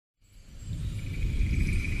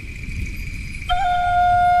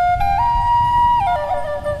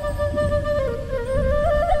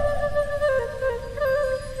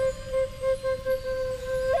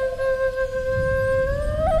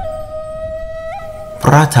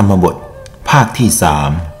ระธรรมบทภาคที่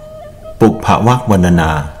3ปุพพวรรควรรณน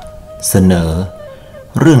าเสนอ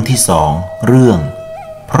เรื่องที่2เรื่อง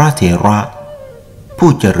พระเถระผู้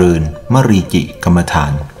เจริญมรีจิกรรมฐา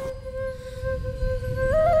น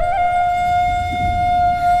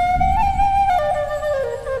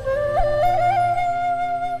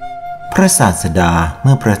พระศาสดาเ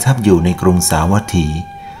มื่อประทับอยู่ในกรุงสาวัตถี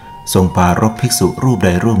ทรงปรารภภิกษุรูปใด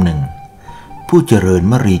รูปหนึ่งผู้เจริญ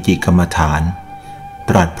มรีจิกรรมฐาน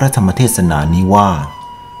ตรัสพระธรรมเทศนานี้ว่า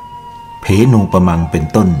เพนูปมังเป็น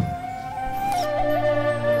ต้น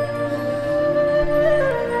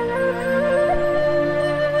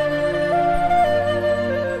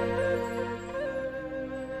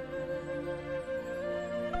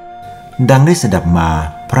ดังได้สดับมา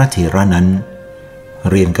พระเถระนั้น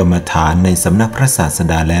เรียนกรรมฐานในสำนักพระศาส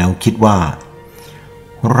ดาแล้วคิดว่า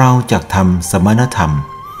เราจักทำสมณธรรม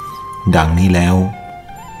ดังนี้แล้ว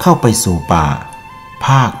เข้าไปสู่ป่าภ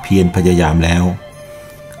าคเพียรพยายามแล้ว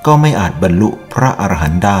ก็ไม่อาจบรรลุพระอรหั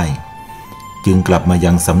นต์ได้จึงกลับมา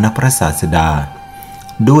ยังสำนักพระศาสดา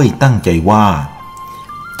ด้วยตั้งใจว่า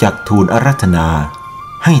จักทูลอาราธนา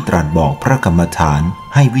ให้ตรัสบอกพระกรรมฐาน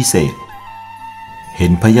ให้วิเศษเห็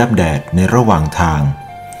นพยับแดดในระหว่างทาง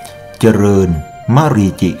เจริญมรี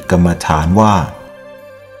จิกรรมฐานว่า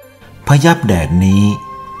พยับแดดนี้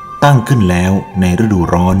ตั้งขึ้นแล้วในฤดู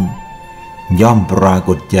ร้อนย่อมปราก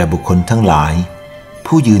ฏแก่บุคคลทั้งหลาย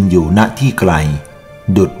ผู้ยืนอยู่ณที่ไกล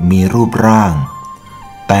ดุจมีรูปร่าง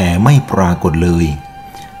แต่ไม่ปรากฏเลย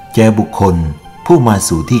แก่บุคคลผู้มา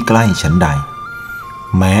สู่ที่ใกล้ฉันใด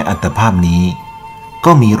แม้อัตภาพนี้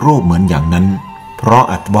ก็มีรูปเหมือนอย่างนั้นเพราะ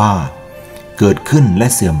อัตว่าเกิดขึ้นและ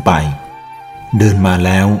เสื่อมไปเดินมาแ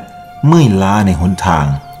ล้วเมื่อยล้าในหนทาง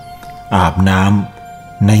อาบน้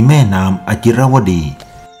ำในแม่น้ำอจิรวดี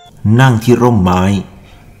นั่งที่ร่มไม้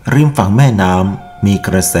ริมฝั่งแม่น้ำมีก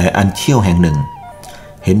ระแสอันเชี่ยวแห่งหนึ่ง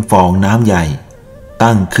เห็นฟองน้ำใหญ่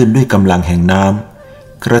ตั้งขึ้นด้วยกำลังแห่งน้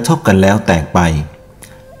ำกระทบกันแล้วแตกไป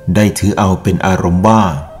ได้ถือเอาเป็นอารมณ์ว่า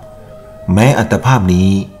แม้อัตภาพนี้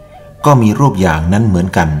ก็มีรูปอย่างนั้นเหมือน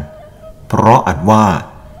กันเพราะอัตว่า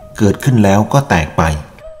เกิดขึ้นแล้วก็แตกไป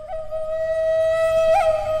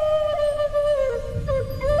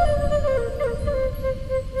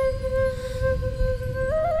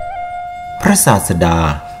พระศาสดา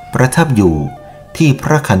ประทับอยู่ที่พ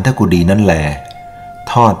ระคันธกุฎีนั่นแหล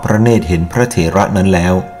ทอดพระเนตรเห็นพระเถระนั้นแล้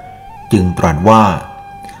วจึงตรัสว่า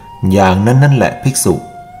อย่างนั้นนั่นแหละภิกษุ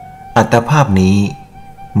อัตภาพนี้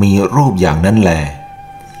มีรูปอย่างนั้นแหล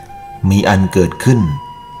มีอันเกิดขึ้น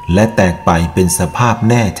และแตกไปเป็นสภาพ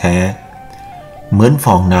แน่แท้เหมือนฟ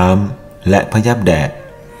องน้ำและพยับแดด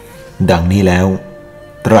ดังนี้แล้ว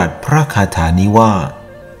ตรัสพระคาถานี้ว่า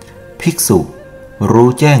ภิกษุรู้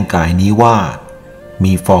แจ้งกายนี้ว่า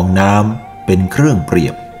มีฟองน้ำเป็นเครื่องเปรี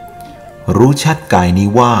ยบรู้ชัดกายนี้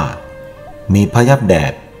ว่ามีพยับแด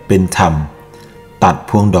ดเป็นธรรมตัด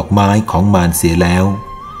พวงดอกไม้ของมารเสียแล้ว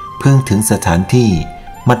เพิ่งถึงสถานที่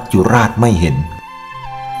มัจจุราชไม่เห็น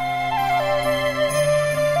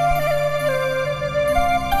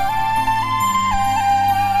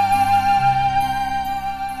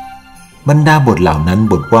บรรดาบทเหล่านั้น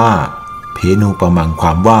บทว่าเพนูปมังคว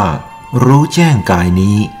ามว่ารู้แจ้งกาย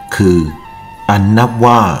นี้คืออันนับ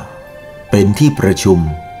ว่าเป็นที่ประชุม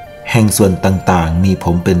แห่งส่วนต่างๆมีผ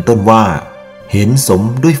มเป็นต้นว่าเห็นสม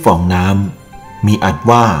ด้วยฟองน้ำมีอัด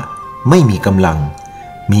ว่าไม่มีกำลัง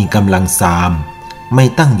มีกำลังซามไม่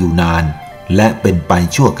ตั้งอยู่นานและเป็นไป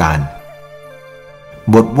ชั่วการ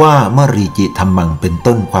บทว่ามรีจิธรรมังเป็น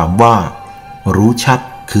ต้นความว่ารู้ชัด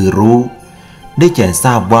คือรู้ได้แก่ท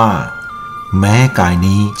ราบว่าแม้กาย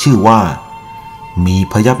นี้ชื่อว่ามี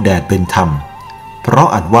พยับแดดเป็นธรรมเพราะ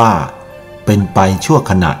อัดว่าเป็นไปชั่ว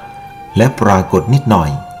ขณะและปรากฏนิดหน่อย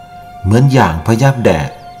เหมือนอย่างพยับแดด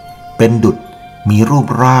เป็นดุจมีรูป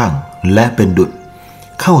ร่างและเป็นดุจ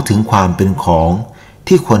เข้าถึงความเป็นของ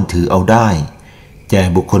ที่ควรถือเอาได้แก่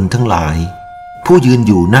บุคคลทั้งหลายผู้ยืนอ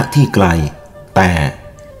ยู่ณที่ไกลแต่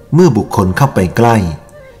เมื่อบุคคลเข้าไปใกล้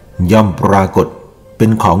ย่อมปรากฏเป็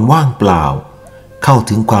นของว่างเปล่าเข้า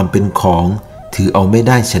ถึงความเป็นของถือเอาไม่ไ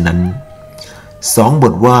ด้ฉะนั้นสองบ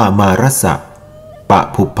ทว่ามารัสสะปะ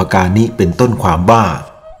ภุพกานิเป็นต้นความว่า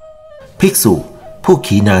ภิกษุผู้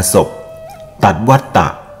ขีณาศพตัดวัตตะ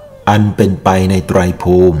อันเป็นไปในไตร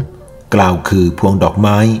ภูมิกล่าวคือพวงดอกไ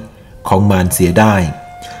ม้ของมารเสียได้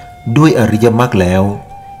ด้วยอริยมรรคแล้ว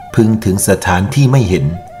พึงถึงสถานที่ไม่เห็น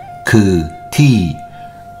คือที่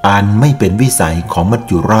อันไม่เป็นวิสัยของมัจ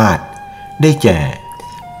จุราชได้แก่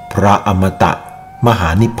พระอมตะมหา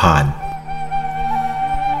นิพพาน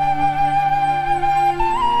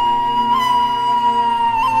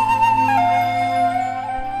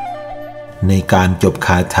ในการจบค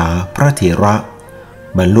าถาพระเถระ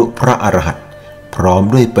บรรลุพระอรหันต์พร้อม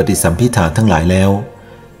ด้วยปฏิสัมภิทาทั้งหลายแล้ว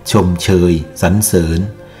ชมเชยสรรเสริญ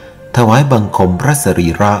ถวายบังคมพระสรี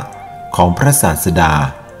ระของพระศาสดา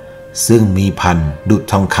ซึ่งมีพันดุจ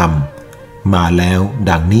ทองคำมาแล้ว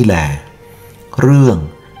ดังนี้แลเรื่อง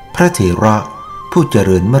พระเถระผู้เจ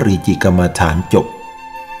ริญมรีจิกรรมฐานจบ